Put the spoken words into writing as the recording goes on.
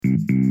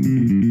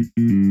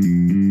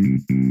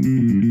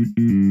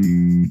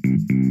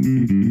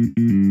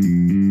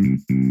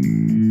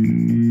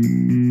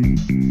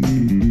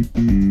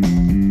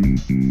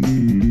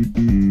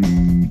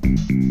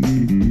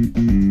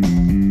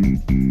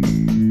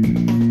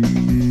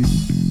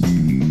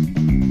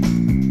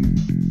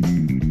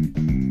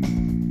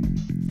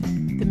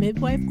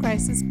Midwife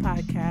Crisis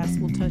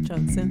podcast will touch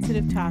on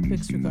sensitive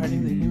topics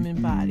regarding the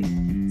human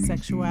body,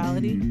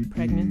 sexuality,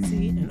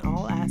 pregnancy, and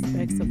all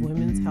aspects of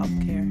women's health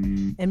care,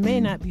 and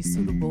may not be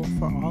suitable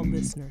for all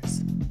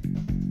listeners.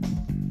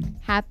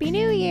 Happy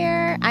New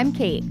Year! I'm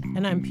Kate.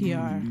 And I'm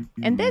PR.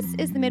 And this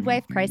is the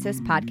Midwife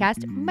Crisis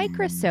podcast,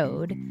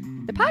 Microsode,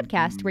 the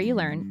podcast where you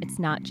learn it's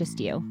not just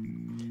you.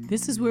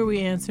 This is where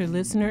we answer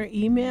listener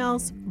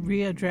emails,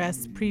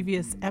 readdress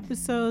previous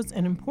episodes,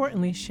 and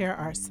importantly, share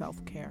our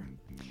self-care.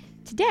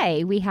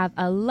 Today, we have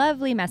a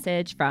lovely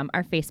message from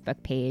our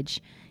Facebook page.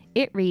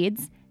 It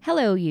reads,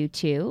 "Hello, you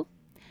two.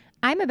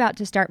 I'm about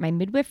to start my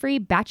midwifery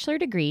bachelor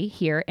degree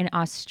here in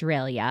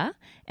Australia,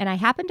 and I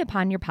happened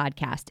upon your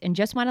podcast and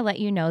just want to let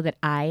you know that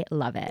I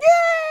love it."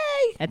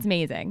 Yay! That's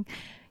amazing.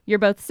 You're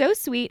both so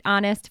sweet,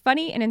 honest,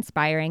 funny, and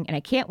inspiring, and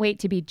I can't wait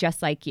to be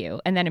just like you.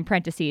 And then in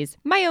parentheses,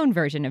 my own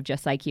version of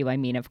just like you, I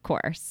mean, of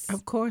course.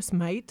 Of course,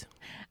 mate.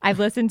 I've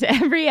listened to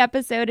every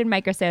episode in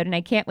Microsode, and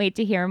I can't wait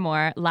to hear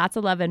more. Lots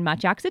of love and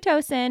much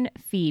oxytocin,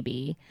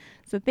 Phoebe.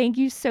 So thank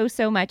you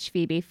so much,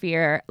 Phoebe, for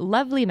your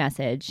lovely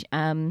message.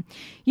 The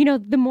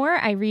more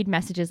I read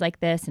messages like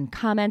this and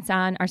comments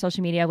on our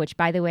social media, which,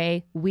 by the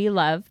way, we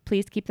love,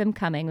 please keep them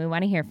coming. We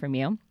want to hear from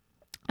you.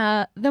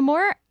 The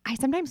more I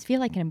sometimes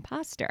feel like an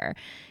imposter.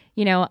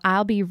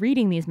 I'll be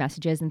reading these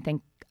messages and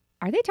think,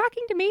 are they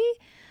talking to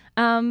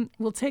me?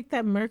 We'll take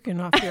that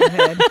merkin off your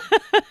head.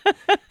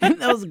 And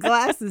those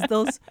glasses,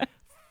 those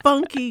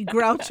funky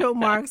Groucho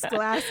Marx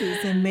glasses,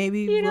 and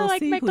maybe we'll like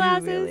see my who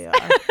glasses. you really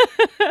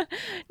are.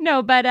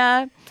 No,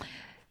 but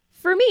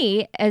for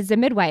me, as a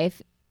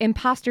midwife,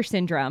 imposter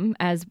syndrome,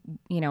 as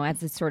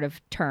it's sort of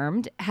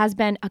termed, has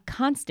been a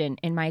constant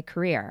in my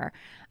career.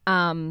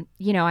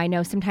 I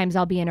know sometimes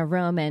I'll be in a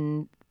room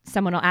and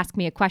someone will ask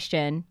me a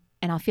question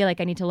and I'll feel like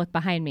I need to look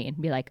behind me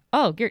and be like,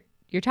 oh,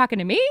 you're talking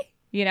to me?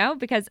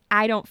 Because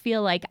I don't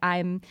feel like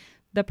I'm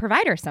the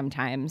provider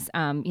sometimes.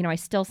 I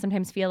still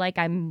sometimes feel like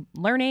I'm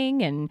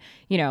learning and,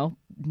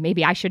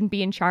 maybe I shouldn't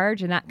be in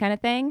charge and that kind of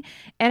thing.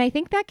 And I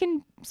think that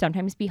can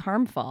sometimes be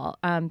harmful.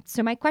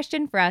 So my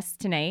question for us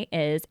tonight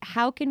is,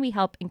 how can we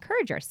help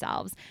encourage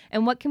ourselves?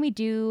 And what can we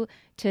do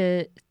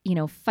to,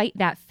 fight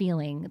that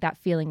feeling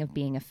of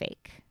being a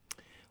fake?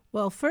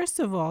 Well, first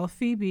of all,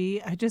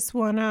 Phoebe, I just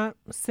want to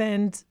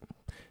send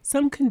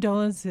some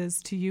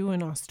condolences to you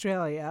in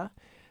Australia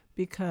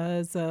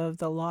because of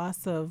the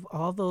loss of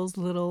all those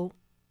little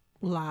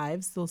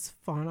lives, those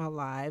fauna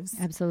lives.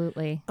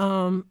 Absolutely.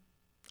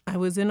 I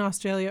was in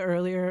Australia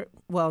earlier,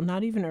 well,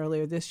 not even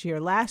earlier this year,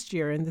 last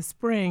year in the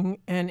spring,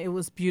 and it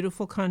was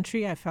beautiful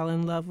country. I fell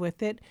in love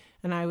with it,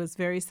 and I was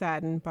very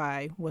saddened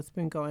by what's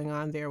been going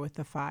on there with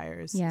the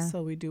fires. Yeah.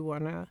 So we do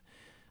want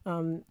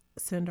to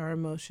send our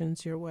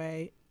emotions your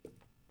way.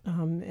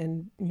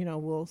 And,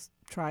 we'll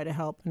try to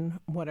help in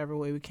whatever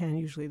way we can.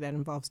 Usually that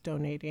involves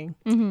donating.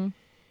 Mm-hmm.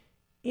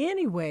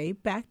 Anyway,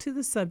 back to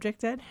the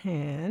subject at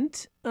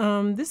hand.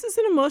 This is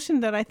an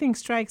emotion that I think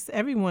strikes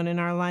everyone in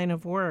our line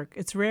of work.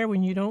 It's rare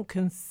when you don't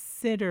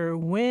consider,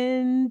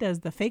 when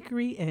does the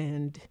fakery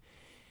end?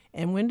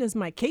 And when does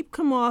my cape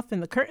come off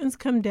and the curtains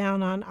come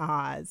down on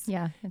Oz?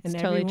 Yeah, it's and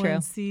totally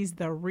everyone true. sees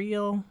the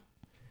real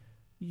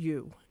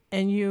you.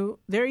 And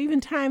there are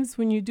even times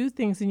when you do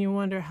things and you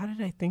wonder, how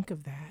did I think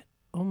of that?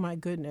 Oh my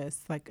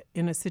goodness, like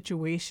in a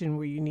situation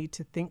where you need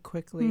to think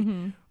quickly,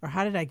 Mm-hmm. or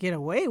how did I get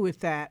away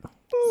with that?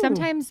 Ooh.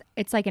 Sometimes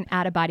it's like an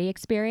out-of-body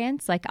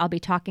experience. Like I'll be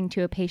talking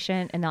to a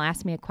patient and they'll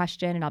ask me a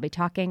question and I'll be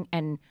talking.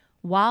 And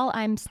while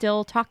I'm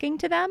still talking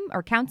to them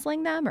or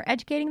counseling them or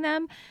educating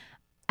them,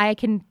 I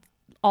can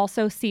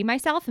also see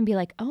myself and be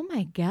like, oh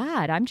my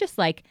God, I'm just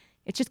like,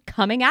 it's just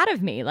coming out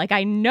of me. Like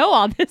I know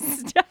all this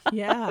stuff.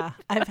 Yeah,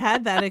 I've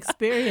had that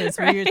experience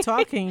where you're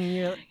talking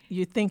and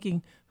you're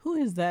thinking, who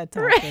is that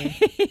talking?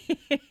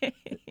 Right.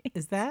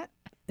 Is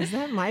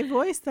that my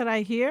voice that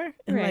I hear?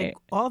 And Right. like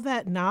all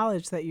that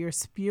knowledge that you're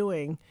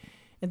spewing.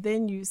 And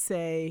then you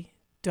say,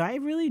 do I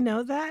really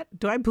know that?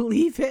 Do I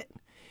believe it?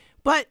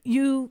 But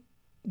you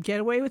get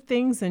away with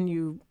things and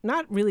you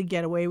not really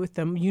get away with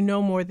them. You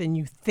know more than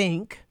you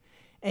think.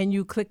 And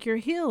you click your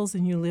heels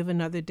and you live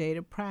another day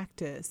to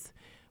practice.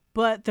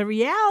 But the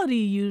reality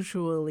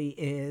usually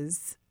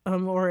is,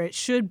 or it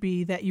should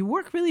be, that you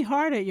work really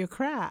hard at your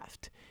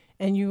craft.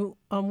 And you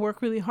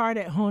work really hard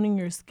at honing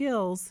your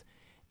skills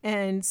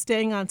and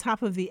staying on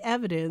top of the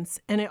evidence.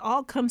 And it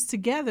all comes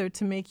together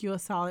to make you a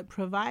solid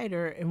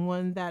provider and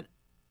one that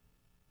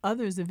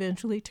others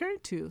eventually turn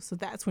to. So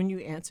that's when you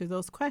answer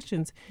those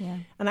questions. Yeah.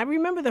 And I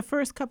remember the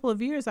first couple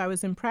of years I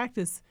was in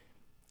practice,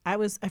 I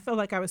felt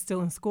like I was still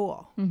in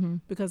school Mm-hmm.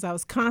 because I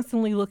was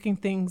constantly looking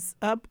things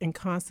up and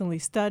constantly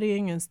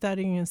studying and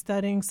studying and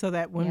studying so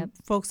that when Yep.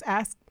 folks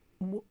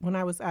when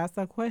I was asked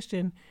that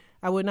question,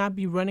 I would not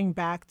be running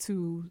back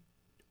to,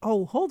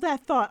 oh, hold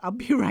that thought, I'll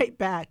be right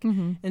back,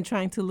 Mm-hmm. and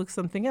trying to look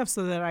something up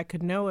so that I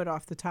could know it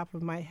off the top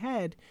of my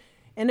head.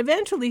 And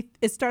eventually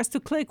it starts to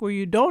click where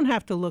you don't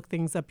have to look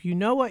things up. You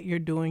know what you're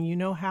doing. You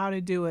know how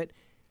to do it.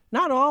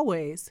 Not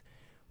always,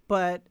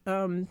 but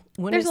when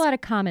There's a lot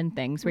of common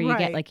things where you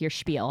get Right. like your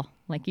spiel.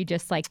 Like you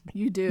just like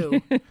you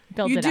do.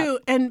 build You it do.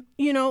 up. And,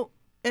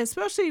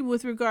 especially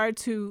with regard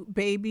to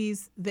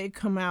babies, they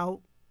come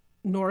out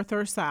north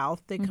or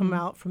south. They come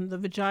out from the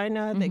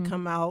vagina. They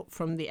come out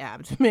from the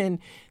abdomen.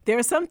 There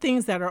are some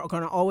things that are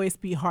going to always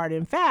be hard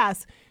and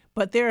fast,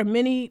 but there are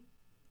many,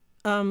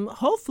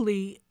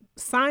 hopefully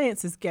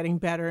science is getting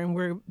better and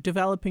we're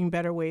developing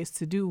better ways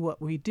to do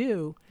what we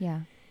do.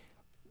 Yeah.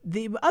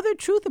 The other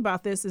truth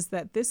about this is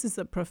that this is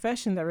a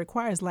profession that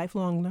requires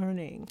lifelong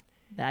learning.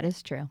 That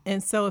is true.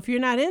 And so if you're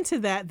not into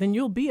that, then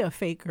you'll be a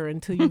faker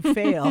until you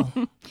fail.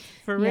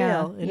 For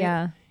real.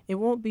 And it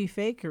won't be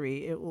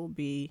fakery. It will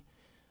be,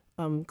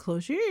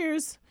 close your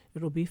ears.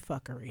 It'll be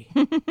fuckery.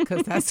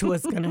 Because that's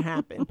what's going to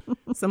happen.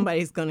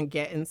 Somebody's going to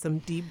get in some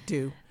deep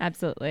doo.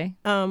 Absolutely.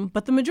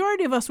 But the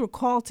majority of us were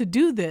called to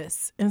do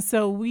this. And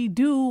so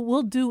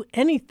we'll do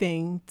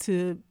anything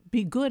to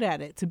be good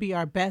at it, to be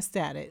our best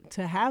at it,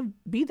 to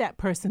be that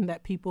person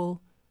that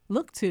people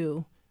look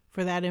to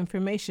for that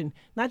information,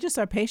 not just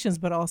our patients,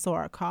 but also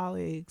our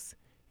colleagues.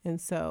 And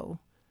so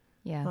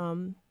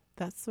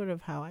that's sort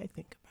of how I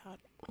think about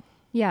it.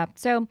 Yeah.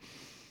 So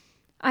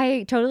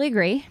I totally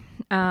agree.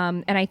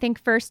 And I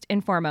think first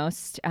and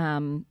foremost,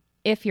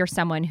 if you're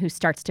someone who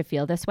starts to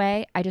feel this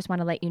way, I just want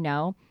to let you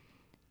know,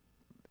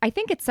 I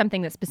think it's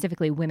something that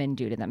specifically women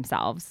do to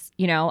themselves.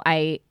 You know,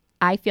 I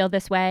feel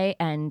this way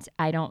and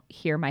I don't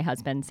hear my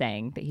husband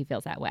saying that he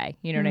feels that way.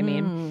 You know what I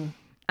mean?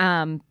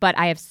 But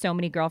I have so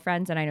many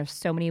girlfriends and I know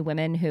so many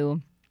women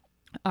who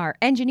are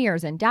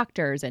engineers and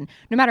doctors, and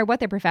no matter what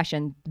their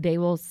profession, they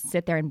will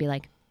sit there and be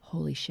like,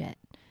 holy shit.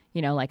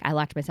 You know, like I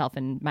locked myself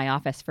in my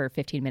office for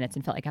 15 minutes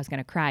and felt like I was going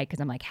to cry because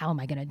I'm like, how am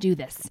I going to do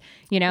this?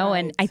 You know,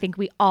 and I think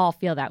we all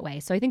feel that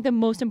way. So I think the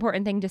most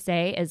important thing to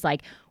say is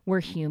like, we're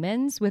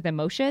humans with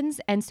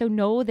emotions. And so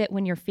know that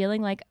when you're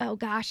feeling like, oh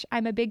gosh,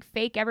 I'm a big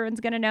fake, everyone's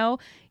going to know,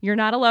 you're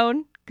not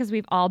alone, because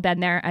we've all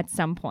been there at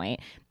some point.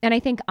 And I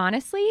think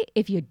honestly,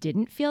 if you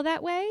didn't feel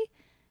that way,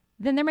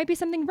 then there might be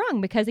something wrong,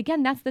 because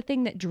again, that's the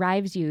thing that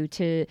drives you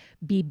to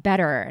be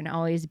better and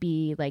always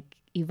be like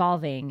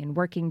evolving and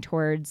working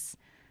towards,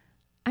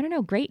 I don't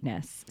know,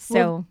 greatness. So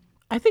well,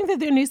 I think that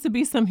there needs to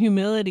be some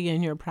humility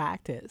in your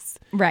practice.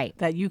 Right.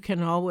 That you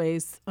can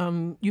always,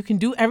 you can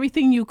do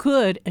everything you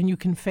could and you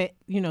can,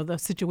 the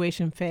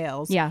situation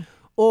fails. Yeah.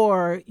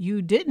 Or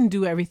you didn't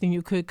do everything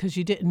you could because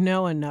you didn't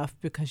know enough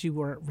because you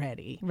weren't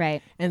ready.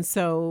 Right. And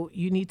so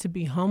you need to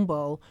be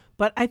humble.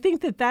 But I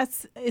think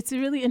that it's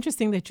really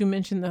interesting that you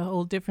mentioned the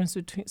whole difference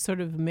between sort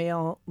of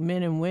men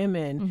and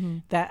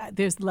women, that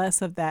there's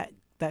less of that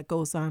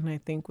goes on, I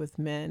think, with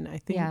men. I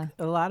think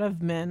a lot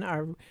of men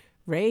are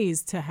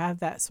raised to have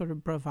that sort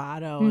of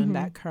bravado and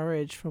that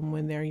courage from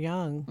when they're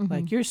young.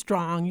 Like, you're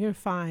strong, you're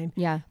fine.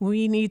 Yeah.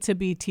 We need to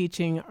be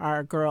teaching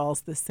our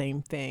girls the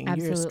same thing.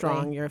 Absolutely. You're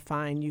strong, you're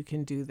fine, you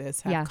can do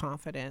this, have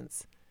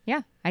confidence.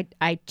 Yeah,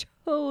 I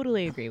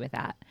totally agree with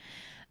that.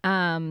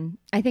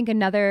 I think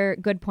another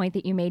good point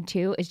that you made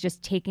too is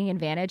just taking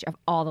advantage of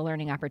all the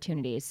learning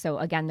opportunities. So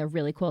again, the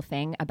really cool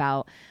thing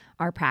about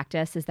our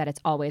practice is that it's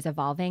always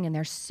evolving, and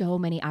there's so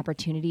many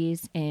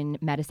opportunities in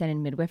medicine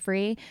and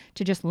midwifery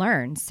to just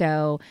learn.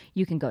 So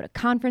you can go to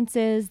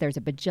conferences. There's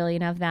a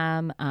bajillion of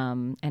them.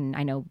 And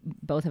I know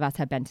both of us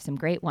have been to some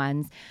great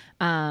ones.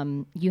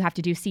 You have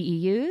to do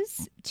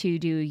CEUs to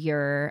do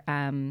your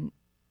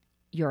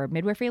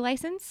midwifery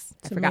license.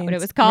 I forgot what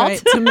it was called.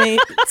 Right,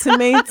 to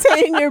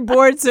maintain your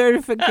board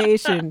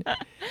certification.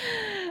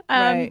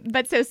 Right.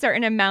 But so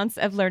certain amounts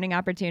of learning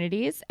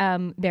opportunities.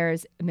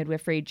 There's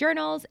midwifery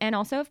journals, and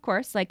also, of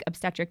course, like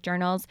obstetric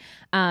journals.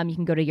 You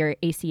can go to your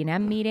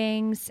ACNM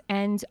meetings,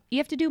 and you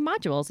have to do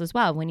modules as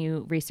well when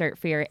you research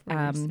for your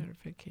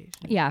certification.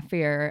 Yeah, for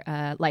your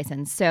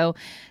license. So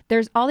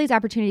there's all these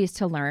opportunities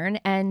to learn,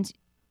 and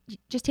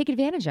just take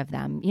advantage of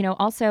them. You know,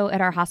 also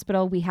at our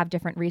hospital, we have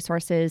different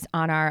resources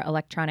on our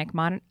electronic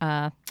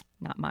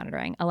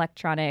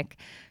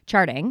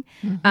charting,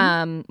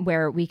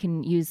 where we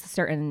can use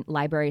certain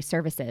library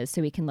services.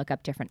 So we can look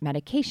up different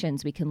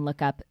medications. We can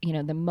look up,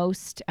 the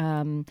most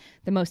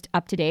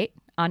up to date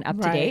on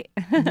up to date.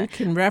 You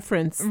can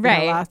reference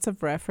lots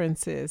of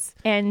references.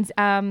 And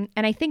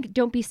I think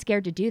don't be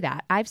scared to do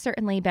that. I've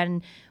certainly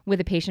been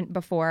with a patient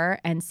before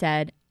and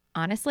said,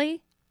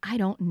 honestly, I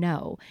don't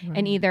know. Right.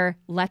 And either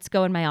let's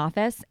go in my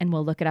office and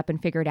we'll look it up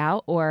and figure it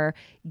out, or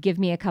give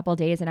me a couple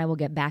days and I will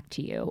get back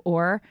to you,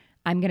 or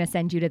I'm going to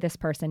send you to this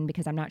person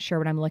because I'm not sure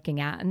what I'm looking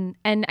at.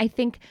 And I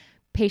think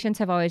patients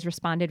have always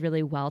responded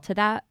really well to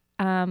that.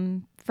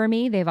 For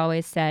me, they've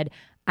always said,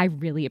 I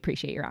really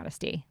appreciate your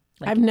honesty.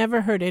 I've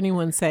never heard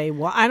anyone say,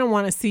 well, I don't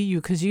want to see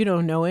you because you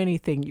don't know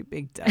anything, you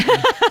big dummy.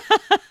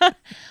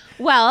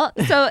 Well,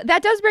 so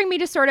that does bring me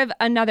to sort of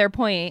another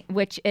point,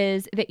 which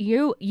is that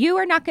you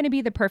are not going to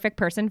be the perfect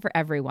person for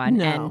everyone.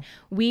 No. And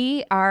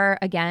we are,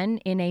 again,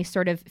 in a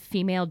sort of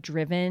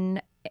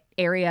female-driven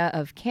area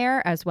of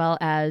care, as well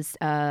as,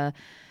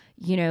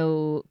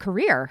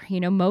 career.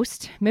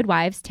 Most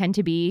midwives tend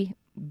to be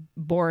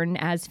born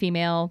as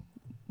female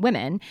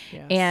women.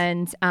 Yes.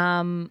 And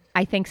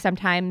I think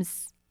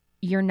sometimes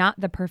you're not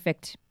the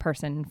perfect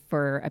person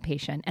for a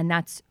patient, and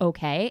that's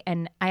okay.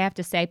 And I have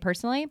to say,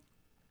 personally,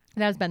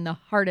 That has been the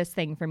hardest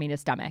thing for me to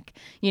stomach.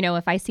 You know,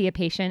 if I see a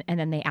patient and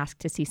then they ask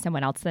to see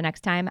someone else the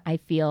next time, I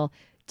feel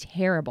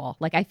terrible.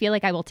 Like, I feel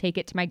like I will take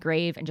it to my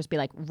grave and just be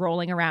like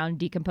rolling around,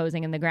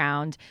 decomposing in the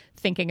ground,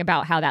 thinking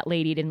about how that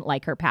lady didn't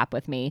like her pap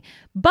with me.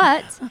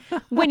 But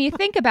when you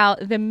think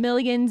about the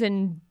millions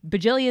and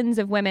bajillions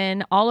of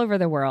women all over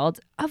the world,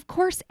 of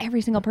course,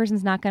 every single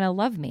person's not going to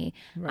love me.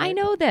 Right. I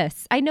know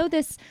this. I know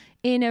this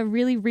in a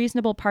really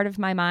reasonable part of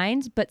my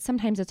mind, but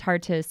sometimes it's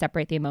hard to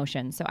separate the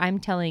emotions. So I'm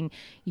telling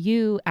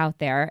you out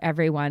there,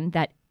 everyone,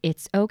 that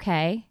it's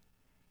okay.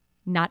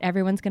 Not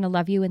everyone's going to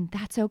love you, and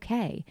that's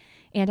okay.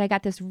 And I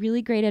got this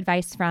really great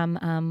advice from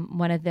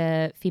one of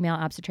the female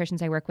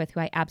obstetricians I work with, who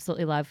I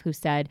absolutely love, who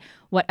said,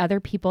 what other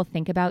people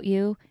think about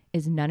you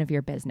is none of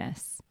your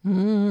business.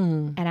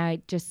 And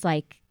I just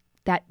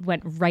that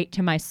went right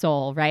to my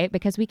soul, right?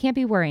 Because we can't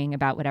be worrying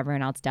about what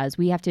everyone else does.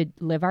 We have to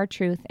live our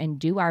truth and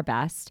do our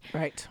best.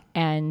 Right.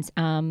 And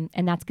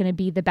that's going to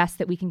be the best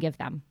that we can give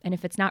them. And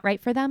if it's not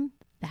right for them,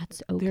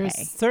 that's okay.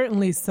 There's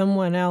certainly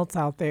someone else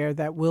out there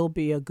that will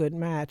be a good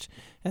match.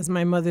 As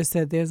my mother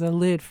said, there's a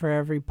lid for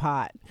every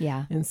pot.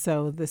 Yeah. And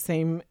so the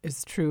same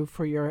is true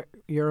for your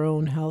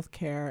own health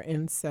care.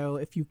 And so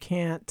if you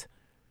can't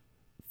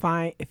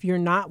if you're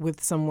not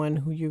with someone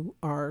who you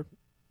are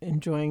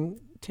enjoying,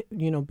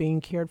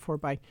 being cared for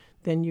by,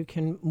 then you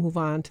can move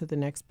on to the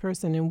next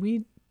person.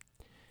 And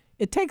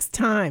it takes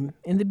time.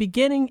 In the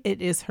beginning,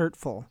 it is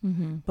hurtful.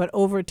 Mm-hmm. But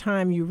over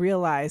time, you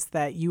realize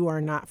that you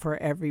are not for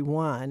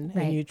everyone.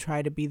 Right. And you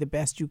try to be the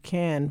best you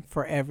can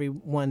for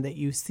everyone that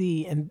you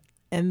see. And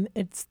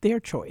it's their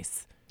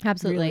choice.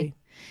 Absolutely.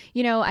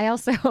 Really. I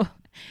also,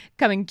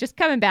 coming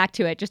back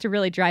to it, just to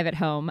really drive it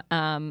home,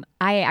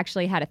 I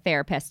actually had a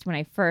therapist when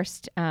I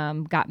first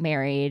got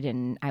married.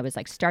 And I was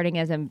starting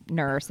as a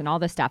nurse and all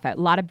this stuff, a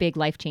lot of big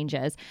life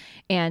changes.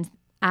 And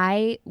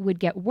I would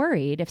get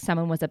worried if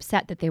someone was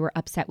upset that they were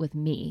upset with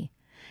me.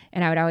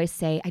 And I would always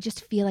say, I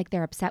just feel like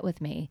they're upset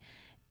with me.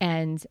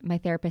 And my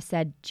therapist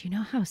said, do you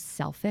know how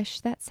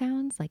selfish that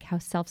sounds? Like how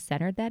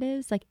self-centered that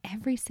is? Like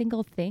every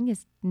single thing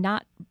is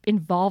not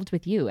involved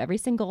with you. Every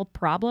single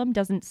problem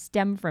doesn't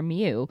stem from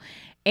you.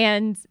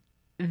 And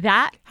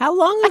that... How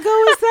long ago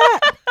was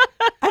that?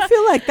 I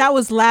feel like that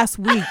was last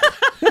week.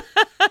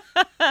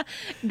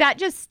 That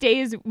just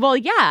stays... Well,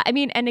 yeah. I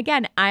mean, and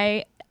again,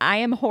 I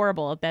am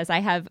horrible at this. I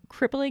have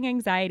crippling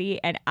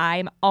anxiety, and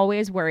I'm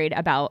always worried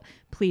about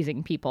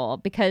pleasing people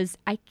because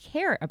I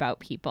care about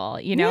people,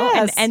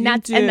 Yes, and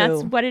that's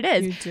what it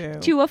is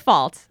to a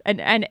fault,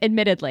 and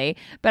admittedly.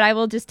 But I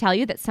will just tell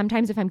you that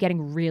sometimes if I'm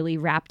getting really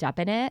wrapped up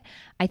in it,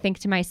 I think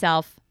to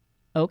myself,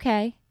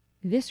 okay,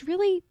 this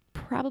really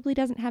probably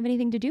doesn't have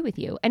anything to do with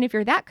you. And if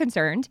you're that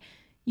concerned,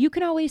 you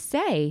can always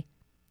say,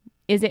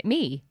 is it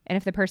me? And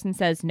if the person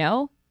says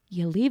no,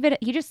 you leave it.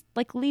 You just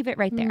leave it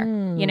right there,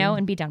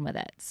 and be done with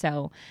it.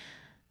 So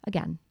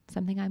again,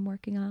 something I'm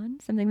working on,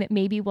 something that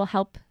maybe will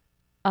help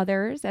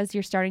others as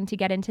you're starting to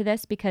get into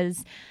this,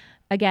 because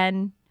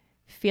again,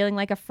 feeling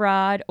like a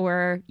fraud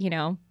or,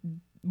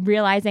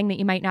 realizing that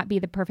you might not be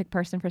the perfect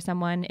person for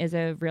someone is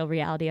a real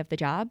reality of the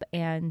job.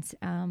 And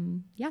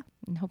and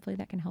hopefully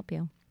that can help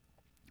you.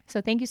 So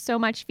thank you so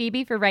much,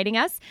 Phoebe, for writing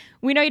us.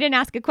 We know you didn't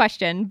ask a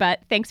question, but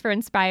thanks for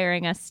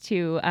inspiring us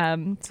to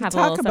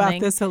talk about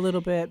this a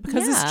little bit,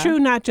 because it's true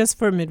not just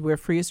for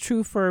midwifery. It's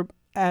true for,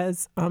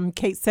 as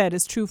Kate said,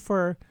 it's true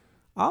for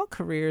all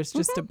careers,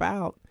 just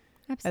about.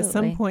 Absolutely. At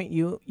some point,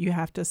 you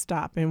have to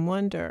stop and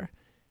wonder.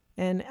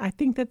 And I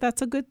think that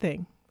that's a good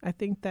thing. I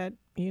think that,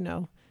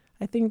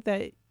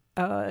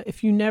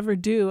 if you never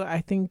do, I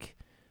think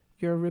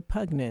you're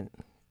repugnant.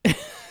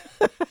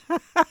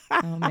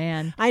 Oh,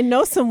 man. I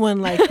know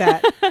someone like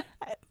that.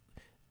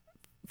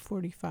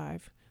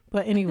 45.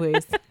 But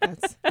anyways,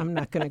 I'm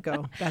not going to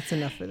go. That's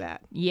enough for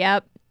that.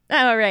 Yep.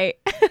 All right.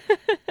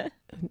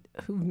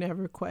 Who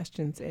never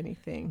questions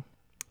anything.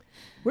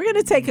 We're going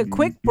to take a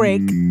quick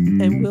break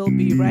and we'll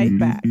be right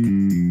back.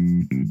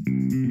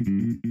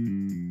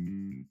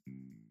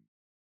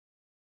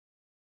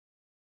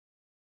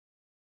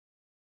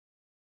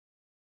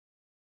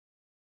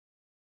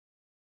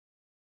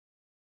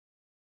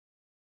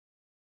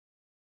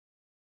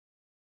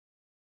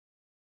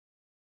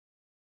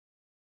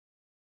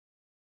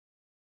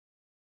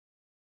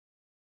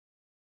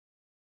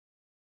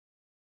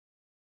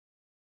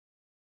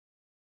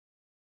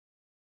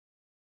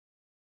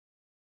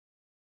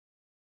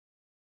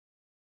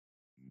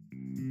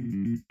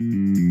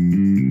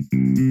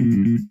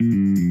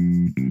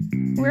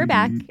 We're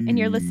back, and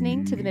you're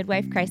listening to the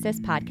Midwife Crisis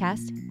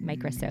Podcast,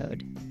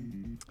 Microsode.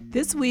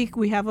 This week,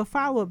 we have a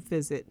follow-up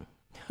visit.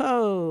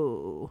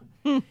 A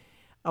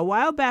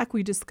while back,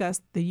 we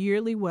discussed the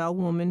yearly well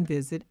woman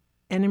visit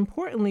and,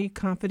 importantly,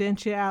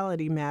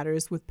 confidentiality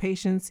matters with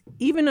patients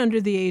even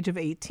under the age of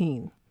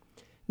 18.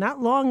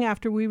 Not long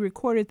after we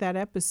recorded that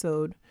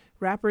episode,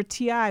 rapper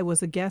T.I.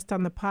 was a guest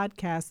on the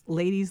podcast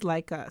Ladies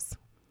Like Us.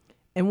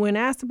 And when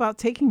asked about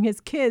talking to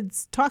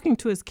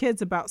his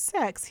kids about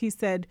sex, he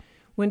said,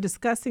 when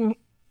discussing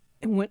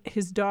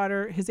his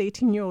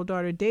 18-year-old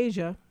daughter,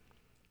 Deja,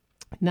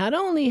 not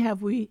only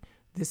have we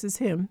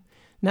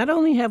Not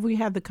only have we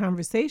had the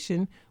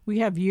conversation, we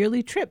have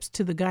yearly trips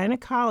to the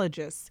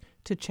gynecologist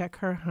to check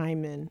her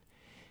hymen.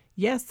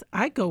 Yes,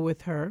 I go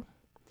with her.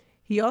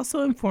 He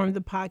also informed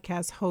the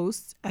podcast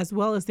hosts, as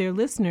well as their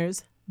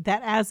listeners,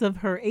 that as of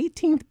her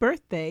 18th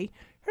birthday,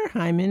 her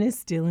hymen is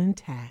still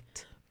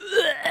intact.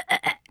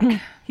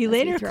 He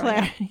later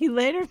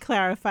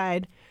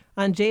clarified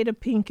on Jada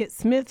Pinkett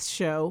Smith's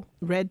show,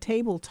 Red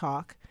Table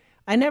Talk,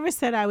 I never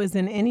said I was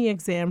in any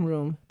exam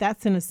room.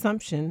 That's an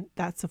assumption.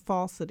 That's a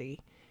falsity.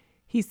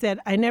 He said,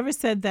 I never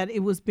said that it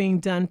was being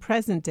done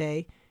present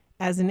day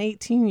as an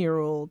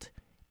 18-year-old.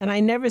 And I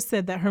never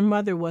said that her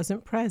mother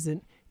wasn't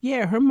present.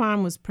 Yeah, her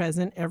mom was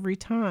present every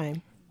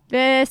time.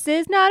 This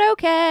is not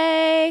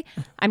okay.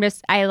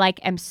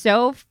 I'm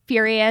so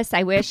furious.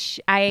 I wish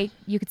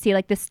you could see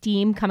like the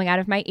steam coming out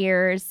of my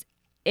ears.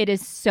 It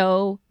is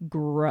so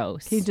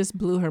gross. He just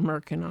blew her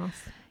merkin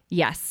off.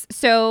 Yes.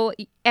 So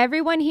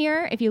everyone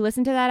here, if you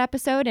listened to that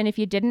episode, and if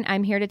you didn't,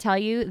 I'm here to tell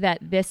you that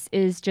this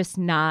is just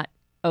not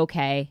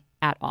okay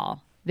at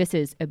all. This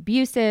is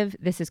abusive.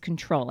 This is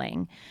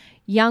controlling.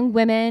 Young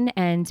women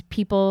and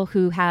people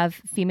who have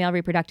female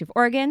reproductive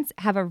organs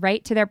have a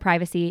right to their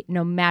privacy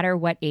no matter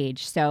what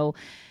age. So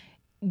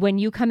when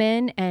you come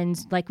in and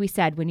like we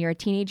said, when you're a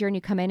teenager and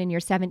you come in and you're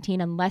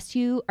 17, unless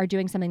you are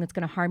doing something that's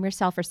going to harm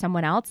yourself or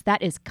someone else,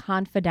 that is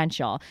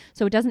confidential.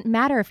 So it doesn't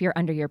matter if you're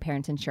under your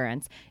parents'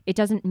 insurance. It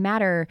doesn't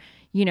matter,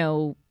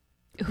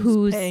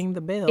 who's paying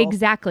the bill.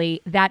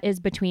 Exactly. That is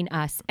between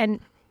us.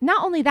 And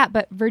not only that,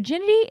 but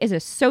virginity is a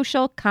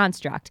social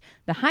construct.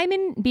 The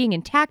hymen being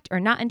intact or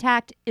not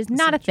intact is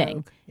not a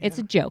thing. Yeah. It's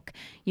a joke,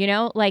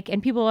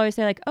 and people always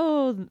say like,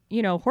 oh,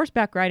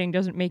 horseback riding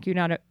doesn't make you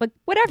not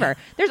whatever.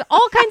 There's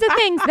all kinds of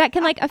things that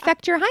can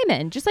affect your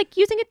hymen, just like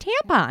using a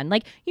tampon.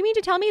 Like, you mean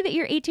to tell me that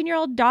your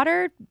 18-year-old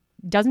daughter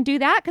doesn't do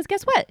that? Because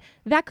guess what?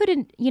 That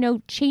could,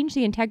 change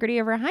the integrity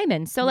of her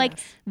hymen. So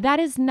that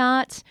is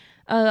not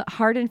a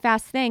hard and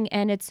fast thing.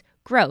 And it's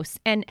gross.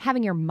 And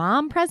having your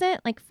mom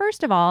present,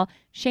 first of all,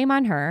 shame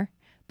on her,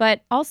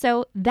 but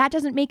also that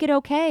doesn't make it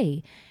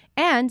okay.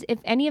 And if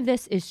any of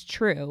this is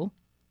true,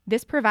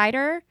 this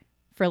provider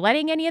for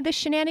letting any of this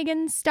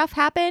shenanigans stuff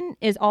happen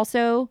is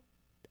also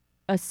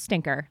a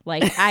stinker.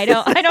 I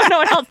don't know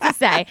what else to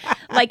say.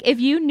 If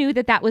you knew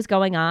that was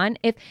going on,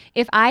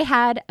 if I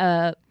had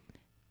a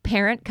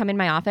parent come in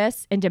my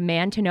office and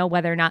demand to know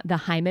whether or not the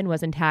hymen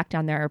was intact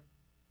on their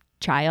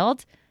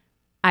child,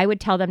 I would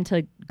tell them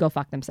to go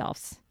fuck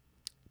themselves.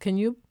 Can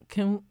you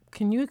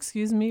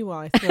excuse me while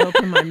I throw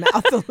open my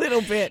mouth a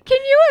little bit? Can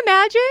you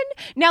imagine?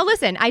 Now,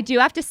 listen, I do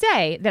have to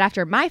say that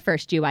after my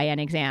first GYN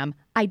exam,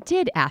 I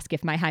did ask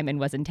if my hymen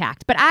was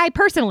intact. But I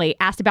personally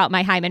asked about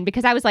my hymen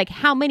because I was like,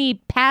 how many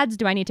pads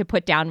do I need to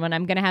put down when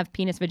I'm going to have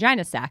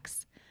penis-vagina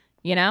sex?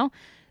 But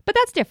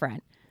that's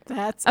different.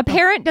 A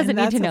parent doesn't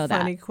need to know that.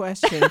 That's a funny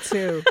question,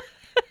 too.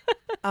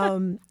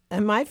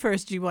 In my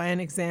first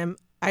GYN exam,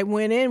 I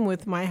went in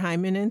with my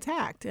hymen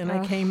intact, and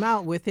I came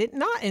out with it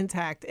not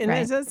intact, and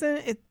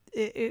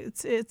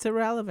it's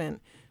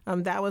irrelevant.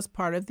 That was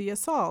part of the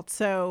assault,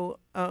 so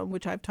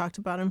which I've talked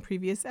about in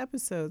previous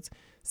episodes.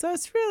 So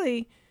it's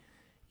really,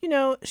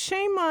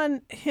 shame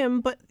on him,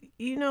 but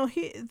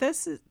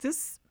this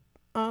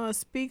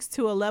speaks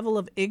to a level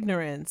of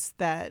ignorance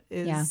that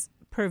is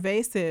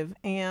pervasive,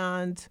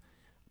 and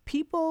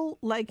people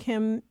like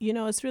him.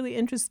 It's really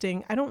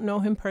interesting. I don't know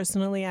him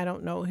personally. I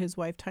don't know his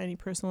wife Tiny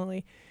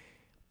personally.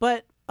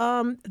 But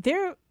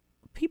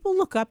people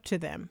look up to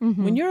them.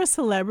 Mm-hmm. When you're a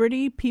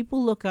celebrity,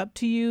 people look up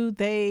to you.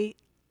 They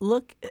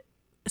look,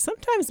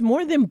 sometimes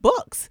more than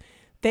books,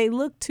 they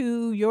look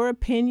to your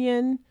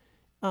opinion.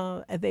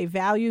 They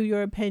value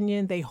your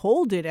opinion. They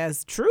hold it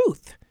as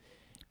truth.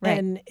 Right.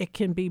 And it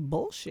can be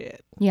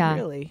bullshit,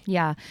 really.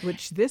 Yeah.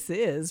 Which this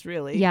is,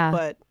 really. Yeah.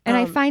 But, and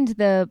I find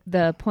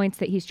the points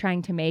that he's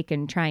trying to make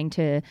and trying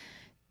to,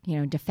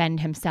 defend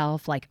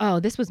himself like,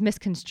 oh, this was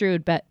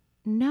misconstrued, but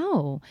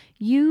no,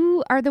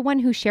 you are the one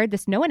who shared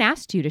this. No one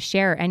asked you to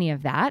share any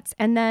of that.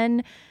 And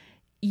then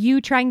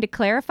you trying to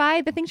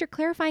clarify, the things you're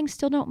clarifying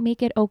still don't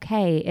make it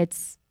okay.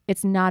 It's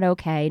not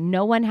okay.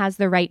 No one has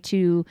the right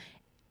to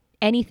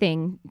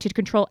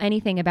control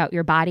anything about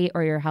your body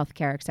or your health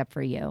care except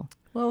for you.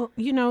 Well,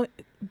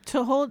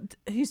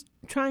 he's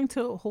trying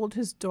to hold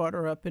his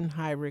daughter up in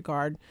high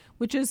regard,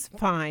 which is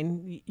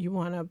fine. You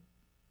want to,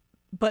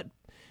 but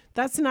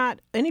that's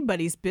not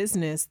anybody's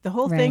business. The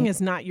whole thing is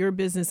not your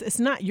business. It's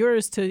not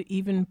yours to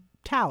even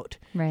tout.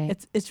 Right.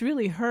 It's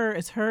really her.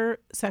 It's her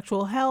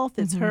sexual health.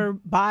 It's her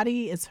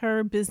body. It's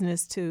her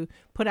business to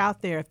put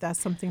out there if that's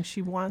something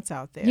she wants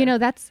out there.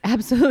 That's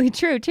absolutely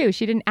true too.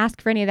 She didn't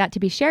ask for any of that to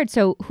be shared.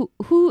 So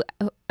who?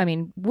 I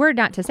mean, we're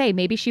not to say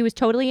maybe she was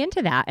totally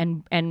into that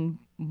and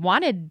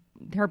wanted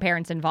her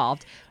parents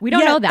involved. We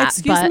don't know that.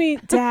 Excuse me,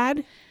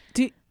 Dad.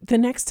 The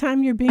next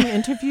time you're being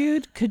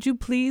interviewed, could you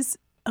please?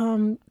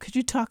 Could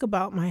you talk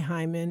about my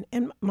hymen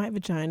and my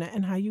vagina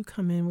and how you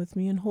come in with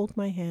me and hold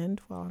my hand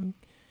while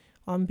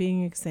I'm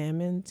being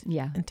examined?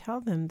 Yeah. And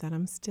tell them that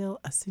I'm still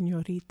a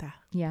señorita.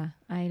 Yeah,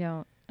 I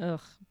don't.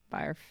 Ugh,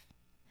 barf.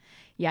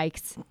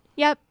 Yikes.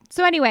 Yep.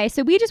 So anyway,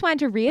 we just wanted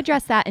to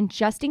readdress that. And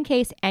just in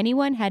case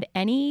anyone had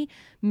any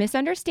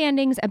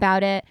misunderstandings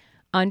about it,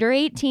 under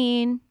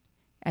 18,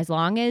 as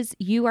long as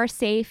you are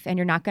safe and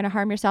you're not going to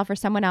harm yourself or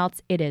someone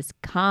else, it is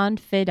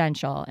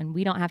confidential. And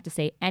we don't have to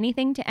say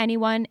anything to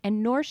anyone,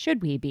 and nor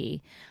should we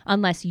be,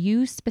 unless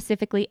you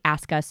specifically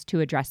ask us to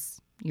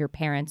address your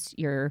parents,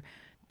 your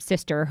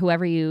sister,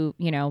 whoever you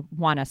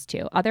want us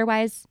to.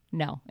 Otherwise,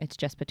 no, it's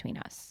just between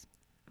us.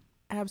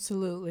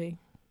 Absolutely.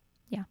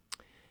 Yeah.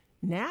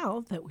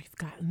 Now that we've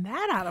gotten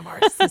that out of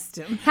our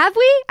system. Have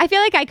we? I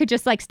feel like I could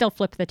just still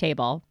flip the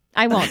table.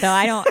 I won't though.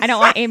 I don't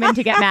want Eamon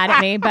to get mad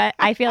at me, but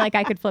I feel like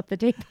I could flip the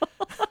table.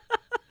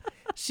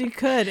 She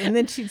could, and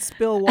then she'd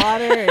spill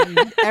water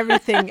and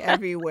everything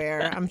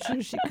everywhere. I'm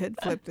sure she could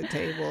flip the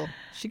table.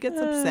 She gets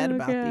upset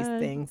about these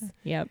things.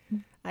 Yep.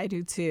 I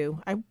do too.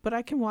 But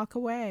I can walk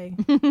away.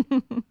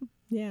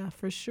 Yeah,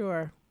 for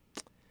sure.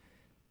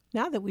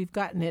 Now that we've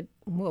gotten it,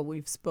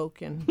 we've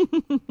spoken,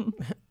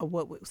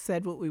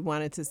 said what we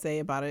wanted to say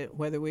about it,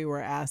 whether we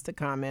were asked to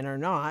comment or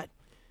not.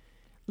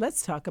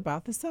 Let's talk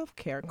about the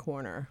self-care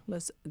corner.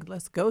 Let's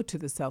go to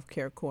the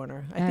self-care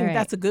corner. I think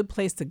that's a good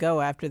place to go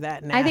after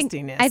that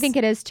nastiness. I think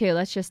it is too.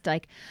 Let's just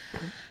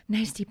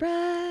nice deep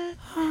breath,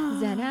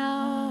 zen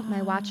out.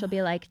 My watch will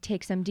be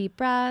take some deep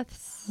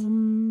breaths.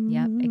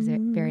 Yep,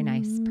 very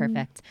nice,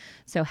 perfect.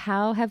 So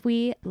how have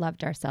we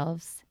loved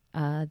ourselves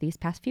these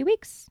past few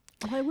weeks?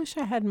 Oh, I wish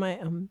I had my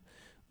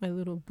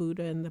little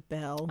Buddha and the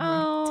bell.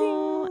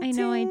 Oh, ding, I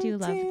know, ding, I do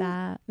love ding.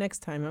 that. Next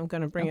time I'm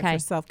going to bring it for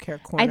self-care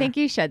corner. I think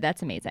you should.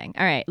 That's amazing.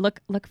 All right,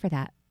 look for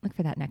that. Look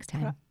for that next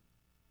time.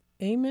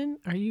 Eamon,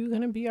 are you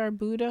going to be our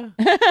Buddha?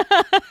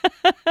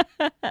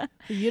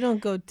 You don't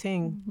go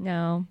ting.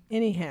 No.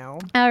 Anyhow.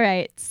 All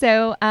right.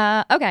 So,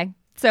 okay.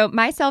 So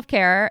my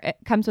self-care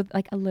comes with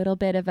a little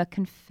bit of a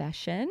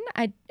confession.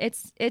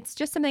 It's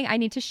just something I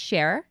need to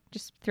share,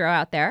 just throw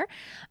out there.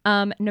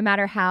 No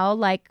matter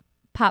how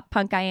pop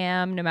punk I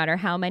am, no matter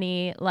how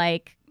many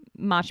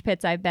mosh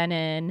pits I've been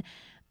in,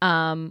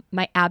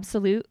 my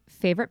absolute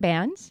favorite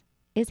band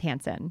is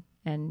Hanson.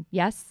 And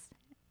yes,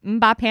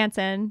 Mbop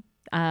Hanson.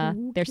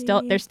 Okay.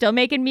 They're still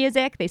making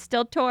music. They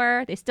still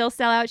tour. They still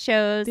sell out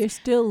shows. They're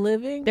still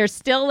living? They're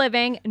still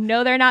living.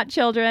 No, they're not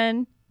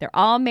children. They're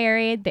all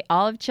married. They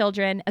all have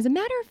children. As a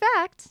matter of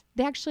fact,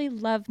 they actually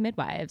love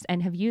midwives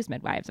and have used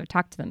midwives. I've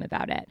talked to them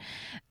about it.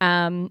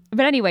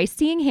 But anyway,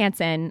 seeing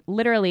Hanson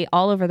literally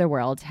all over the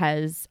world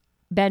has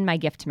been my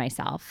gift to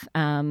myself.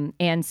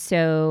 And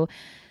so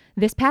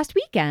this past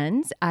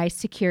weekend, I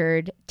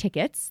secured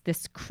tickets,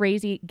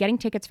 getting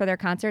tickets for their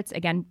concerts.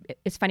 Again,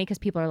 it's funny because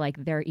people are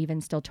they're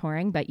even still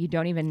touring, but you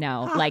don't even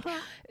know.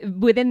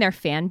 Within their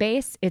fan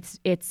base,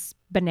 it's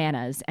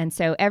bananas. And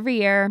so every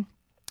year,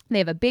 they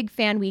have a big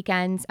fan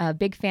weekend, a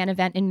big fan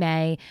event in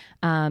May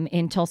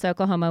in Tulsa,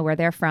 Oklahoma, where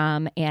they're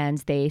from, and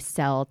they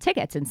sell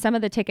tickets. And some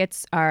of the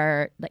tickets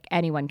are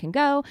anyone can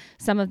go.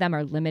 Some of them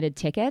are limited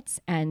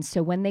tickets. And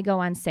so when they go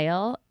on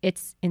sale,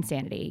 it's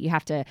insanity. You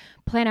have to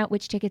plan out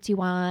which tickets you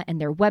want, and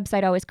their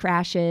website always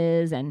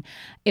crashes. And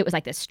it was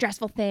this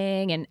stressful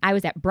thing. And I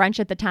was at brunch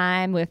at the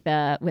time with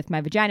my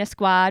Vagina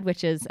Squad,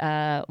 which is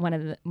one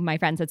of my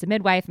friends that's a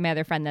midwife, and my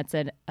other friend that's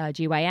a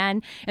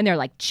GYN. And they're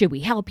like, should we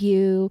help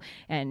you?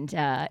 And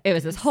it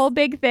was this whole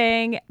big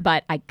thing,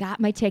 but I got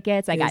my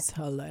tickets.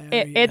 Hilarious.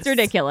 It's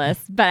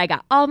ridiculous, but I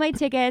got all my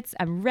tickets.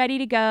 I'm ready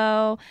to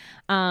go.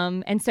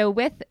 And so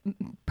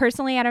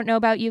personally, I don't know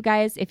about you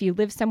guys. If you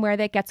live somewhere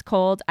that gets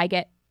cold, I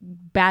get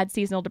bad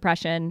seasonal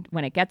depression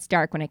when it gets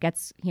dark, when it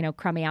gets,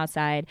 crummy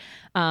outside.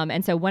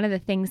 And so one of the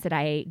things that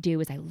I do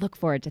is I look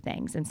forward to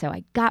things. And so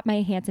I got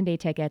my Hanson Day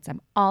tickets.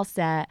 I'm all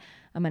set.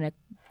 I'm going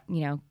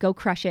to, go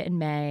crush it in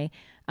May.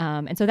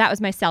 And so that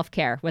was my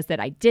self-care, was that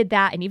I did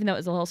that. And even though it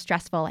was a little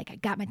stressful, I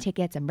got my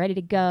tickets, I'm ready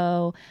to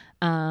go.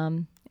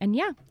 And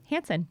yeah,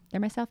 Hanson, they're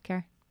my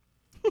self-care.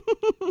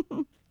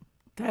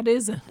 That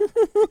is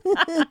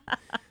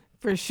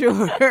for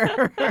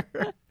sure.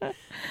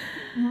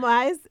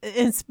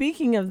 And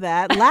speaking of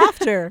that,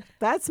 laughter,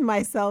 that's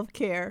my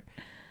self-care.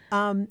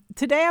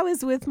 Today I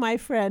was with my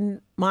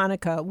friend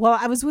Monica. Well,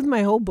 I was with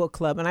my whole book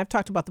club, and I've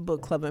talked about the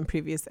book club in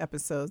previous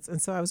episodes.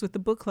 And so I was with the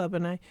book club,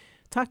 and I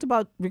talked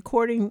about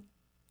recording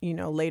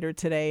later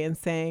today and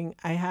saying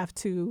I have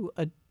to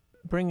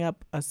bring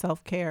up a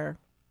self-care.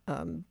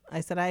 I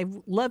said, I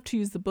love to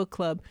use the book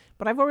club,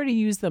 but I've already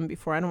used them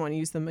before. I don't want to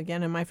use them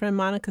again. And my friend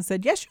Monica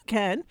said, yes, you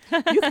can.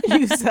 You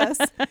can use us.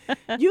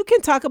 You can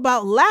talk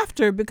about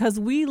laughter because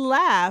we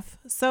laugh.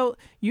 So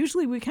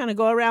usually we kind of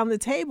go around the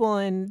table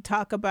and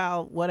talk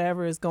about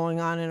whatever is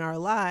going on in our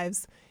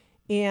lives.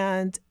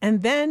 And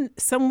then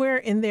somewhere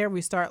in there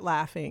we start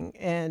laughing.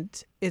 And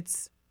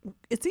it's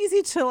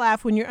easy to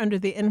laugh when you're under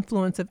the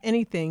influence of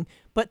anything,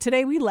 but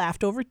today we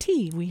laughed over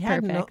tea. We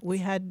had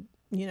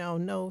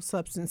no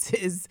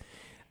substances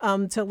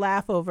to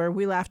laugh over.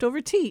 We laughed over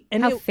tea.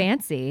 And how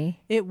fancy.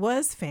 It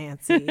was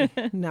fancy.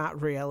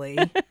 Not really.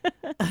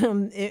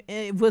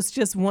 It was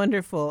just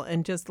wonderful,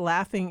 and just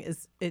laughing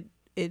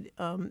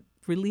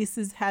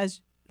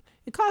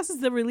it causes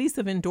the release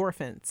of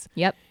endorphins.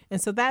 Yep.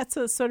 And so that's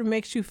what sort of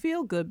makes you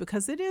feel good,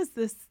 because it is,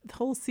 this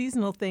whole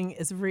seasonal thing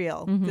is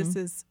real. This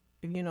is,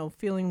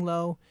 feeling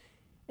low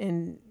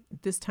in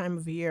this time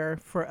of year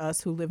for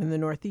us who live in the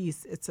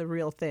Northeast. It's a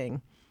real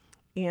thing.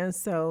 And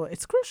so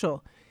it's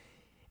crucial.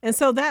 And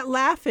so that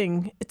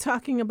laughing,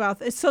 talking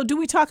about, so do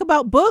we talk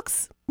about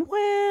books?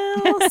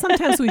 Well,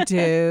 sometimes we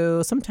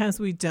do.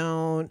 Sometimes we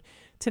don't.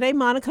 Today,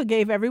 Monica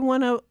gave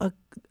everyone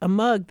a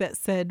mug that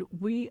said,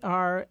 "We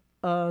are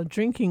a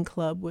drinking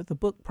club with a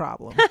book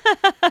problem."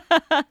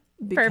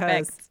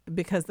 Perfect.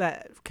 Because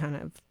that kind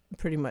of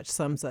pretty much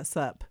sums us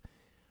up.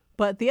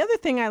 But the other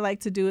thing I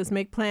like to do is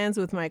make plans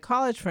with my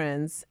college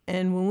friends.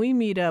 And when we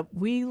meet up,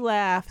 we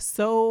laugh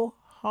so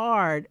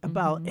hard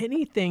about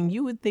anything.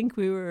 You would think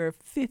we were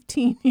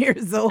 15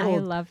 years old. I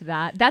love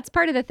that. That's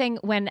part of the thing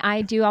when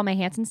I do all my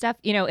Hanson stuff.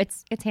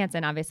 It's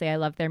Hanson, obviously. I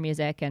love their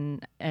music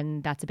and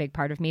that's a big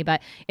part of me,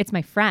 but it's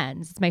my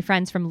friends. It's my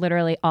friends from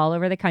literally all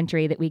over the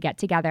country that we get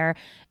together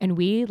and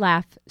we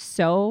laugh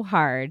so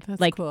hard.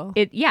 That's cool.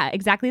 Yeah,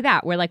 exactly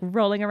that. We're like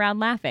rolling around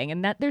laughing,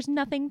 and that there's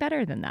nothing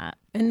better than that.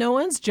 And no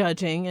one's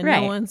judging, and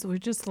Right. we're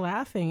just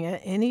laughing at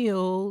any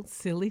old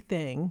silly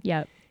thing.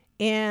 Yep.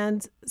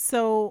 And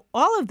so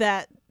all of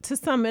that, to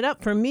sum it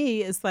up for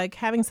me, is like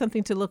having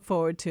something to look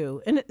forward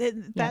to. And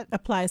that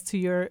applies to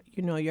your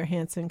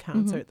Hanson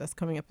concert that's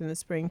coming up in the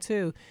spring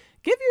too.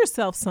 Give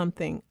yourself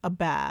something: a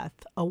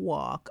bath, a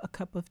walk, a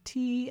cup of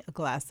tea, a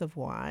glass of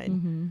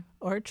wine,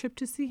 or a trip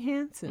to see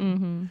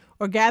Hanson,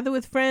 or gather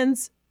with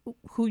friends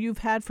who you've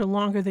had for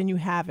longer than you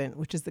haven't,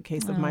 which is the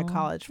case of my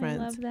college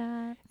friends. I love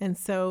that. And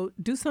so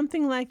do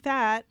something like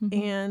that,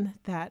 and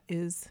that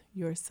is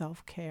your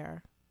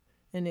self-care.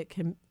 And it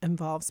can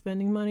involve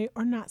spending money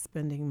or not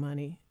spending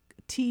money.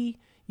 Tea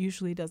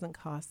usually doesn't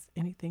cost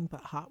anything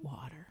but hot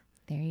water.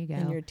 There you go.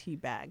 In your tea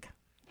bag.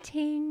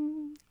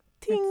 Ting.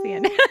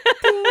 Ting.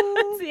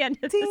 That's the end. Ting. That's the end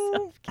of the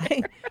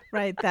self-care.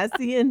 Right. That's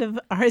the end of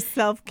our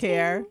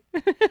self-care.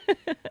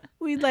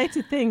 We'd like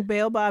to thank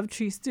Baobab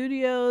Tree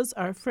Studios,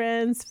 our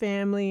friends,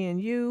 family,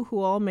 and you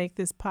who all make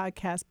this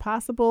podcast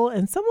possible.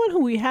 And someone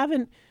who we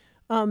haven't...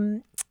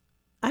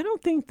 I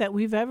don't think that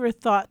we've ever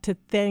thought to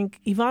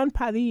thank Yvonne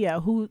Padilla,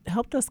 who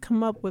helped us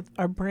come up with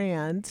our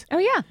brand. Oh,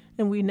 yeah.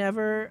 And we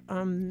never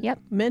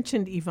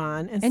mentioned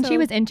Yvonne. And she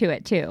was into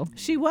it, too.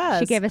 She was.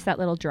 She gave us that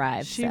little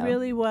drive. She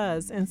really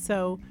was. And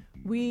so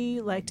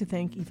we like to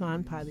thank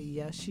Yvonne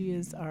Padilla. She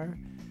is our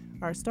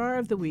star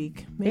of the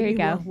week. Maybe there you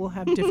go. We'll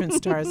have different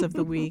stars of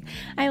the week.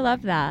 I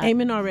love that.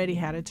 Eamon already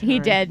had a turn. He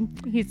did.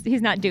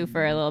 He's not due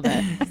for a little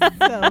bit.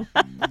 So...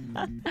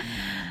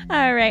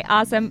 All right.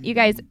 Awesome. You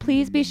guys,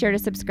 please be sure to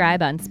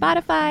subscribe on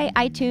Spotify,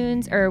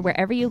 iTunes, or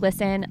wherever you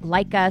listen.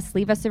 Like us,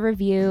 leave us a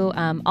review.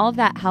 All of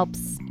that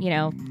helps,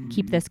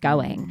 keep this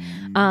going.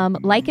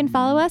 Like and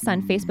follow us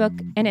on Facebook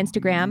and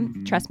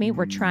Instagram. Trust me,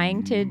 we're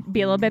trying to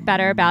be a little bit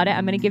better about it.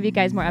 I'm going to give you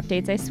guys more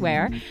updates, I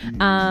swear.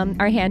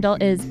 Our handle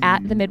is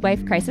at the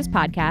Midwife Crisis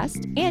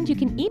Podcast, and you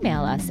can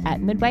email us at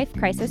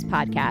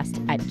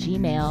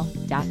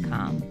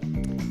midwifecrisispodcast@gmail.com.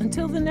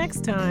 Until the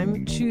next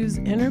time, choose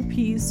inner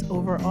peace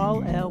over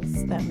all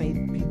else that may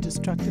be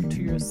destructive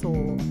to your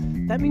soul.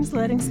 That means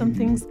letting some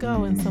things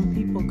go and some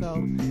people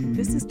go.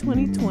 This is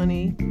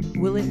 2020.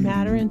 Will it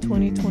matter in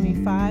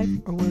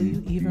 2025, or will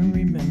you even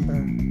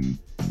remember?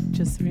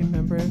 Just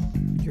remember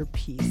your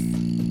peace.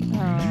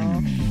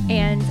 Oh,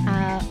 and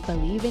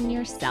believe in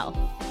yourself.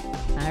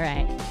 All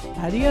right.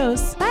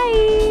 Adios.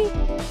 Bye.